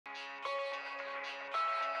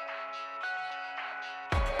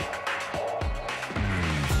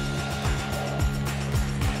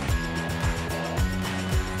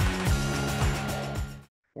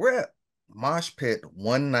We're at Mosh Pit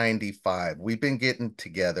 195. We've been getting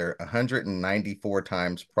together 194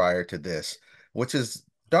 times prior to this, which is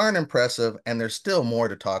darn impressive, and there's still more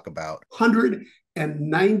to talk about. 195th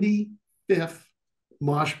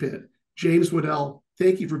Mosh Pit. James Waddell,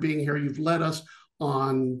 thank you for being here. You've led us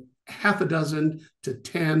on half a dozen to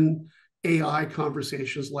 10 AI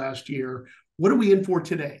conversations last year. What are we in for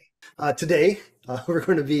today? Today, we're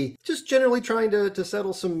going to be just generally trying to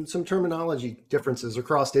settle some terminology differences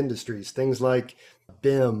across industries, things like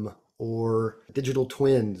BIM or digital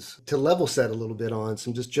twins, to level set a little bit on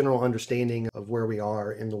some just general understanding of where we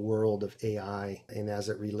are in the world of AI and as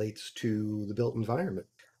it relates to the built environment.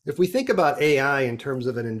 If we think about AI in terms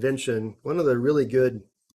of an invention, one of the really good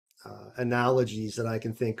analogies that I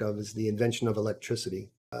can think of is the invention of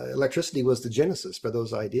electricity. Electricity was the genesis for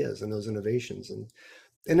those ideas and those innovations.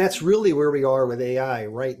 And that's really where we are with AI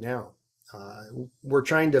right now. We're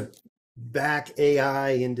trying to back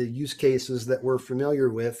AI into use cases that we're familiar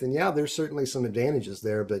with. And yeah, there's certainly some advantages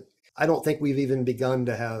there, but I don't think we've even begun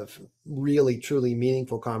to have really, truly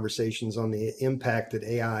meaningful conversations on the impact that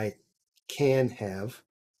AI can have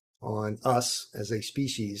on us as a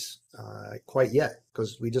species quite yet,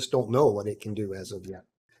 because we just don't know what it can do as of yet.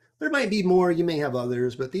 There might be more, you may have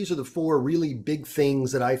others, but these are the four really big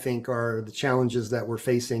things that I think are the challenges that we're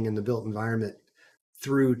facing in the built environment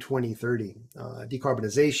through 2030.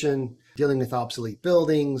 Decarbonization, dealing with obsolete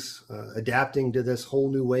buildings, adapting to this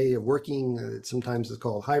whole new way of working, sometimes it's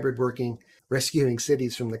called hybrid working, rescuing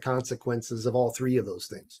cities from the consequences of all three of those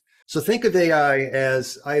things. So think of AI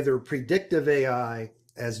as either predictive AI,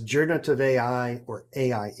 as generative AI, or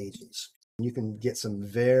AI agents. You can get some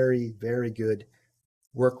very, very good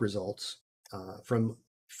work results from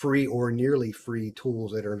free or nearly free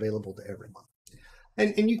tools that are available to everyone.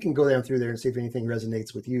 And you can go down through there and see if anything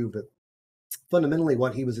resonates with you. But fundamentally,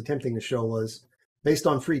 what he was attempting to show was based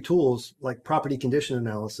on free tools like property condition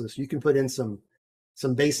analysis, you can put in some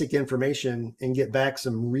basic information and get back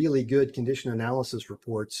some really good condition analysis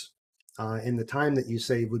reports. And the time that you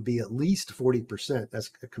save would be at least 40% as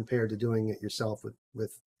compared to doing it yourself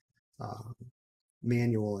with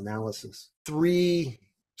manual analysis. Three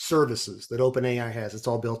services that OpenAI has, it's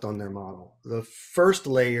all built on their model. The first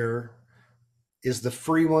layer is the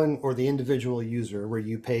free one or the individual user where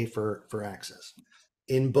you pay for access.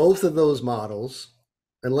 In both of those models,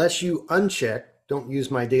 unless you uncheck, don't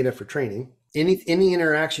use my data for training, any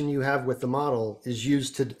interaction you have with the model is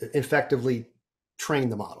used to effectively train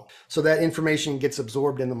the model. So that information gets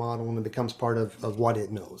absorbed in the model and it becomes part of what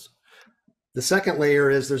it knows. The second layer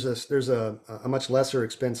is there's a much lesser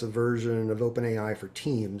expensive version of OpenAI for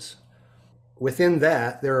Teams. Within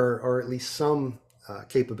that, there are at least some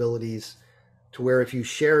capabilities to where if you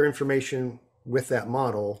share information with that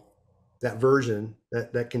model, that version,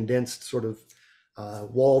 that condensed sort of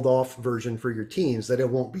walled off version for your teams, that it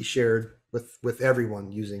won't be shared with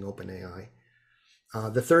everyone using OpenAI.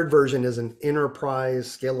 The third version is an enterprise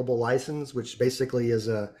scalable license, which basically is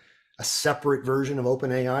a separate version of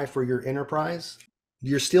OpenAI for your enterprise.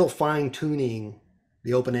 You're still fine-tuning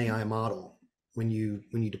the OpenAI model when you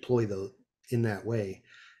deploy those in that way.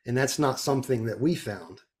 And that's not something that we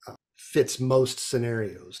found fits most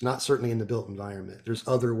scenarios, not certainly in the built environment. There's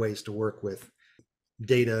other ways to work with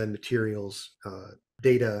data and materials,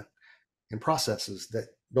 data and processes that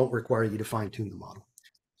don't require you to fine-tune the model.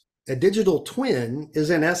 A digital twin is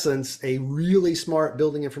in essence a really smart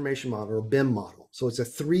building information model or BIM model. So it's a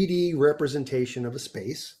 3D representation of a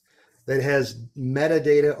space that has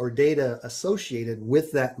metadata or data associated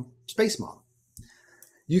with that space model.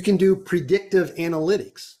 You can do predictive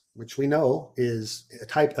analytics, which we know is a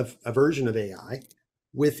type of a version of AI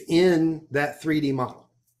within that 3D model,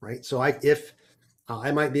 right? So I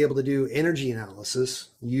might be able to do energy analysis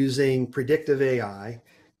using predictive AI,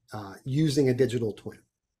 using a digital twin.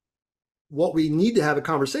 What we need to have a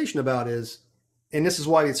conversation about is, and this is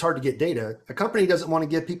why it's hard to get data, a company doesn't want to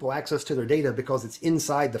give people access to their data because it's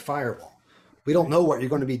inside the firewall. We don't know what you're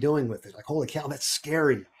going to be doing with it. Like, holy cow, that's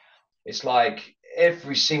scary. It's like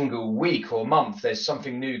every single week or month, there's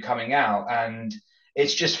something new coming out. And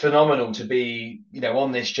it's just phenomenal to be,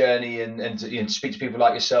 on this journey and to speak to people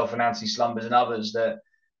like yourself and Anthony Slumbers and others that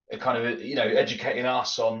are kind of, educating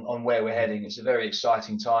us on where we're heading. It's a very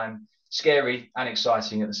exciting time. Scary and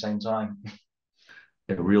exciting at the same time.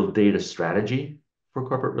 A real data strategy for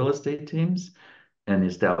corporate real estate teams and the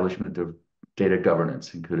establishment of data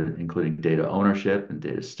governance, including data ownership and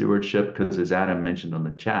data stewardship. Because as Adam mentioned on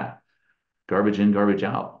the chat, garbage in, garbage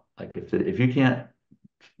out. Like if you can't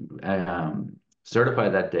certify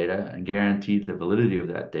that data and guarantee the validity of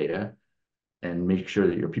that data and make sure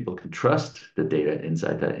that your people can trust the data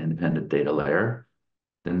inside that independent data layer,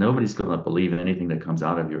 then nobody's going to believe anything that comes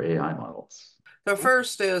out of your AI models. The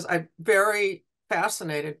first is I'm very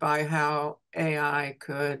fascinated by how AI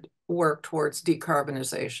could work towards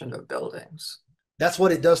decarbonization of buildings. That's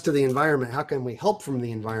what it does to the environment. How can we help from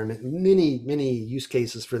the environment? Many use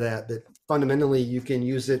cases for that, but fundamentally you can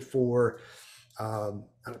use it for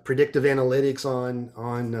predictive analytics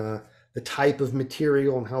on the type of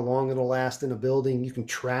material and how long it'll last in a building. You can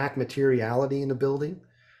track materiality in a building.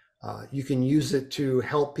 You can use it to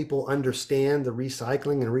help people understand the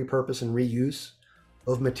recycling and repurpose and reuse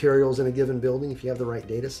of materials in a given building if you have the right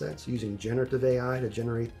data sets, using generative AI to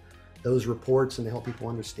generate those reports and to help people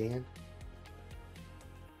understand.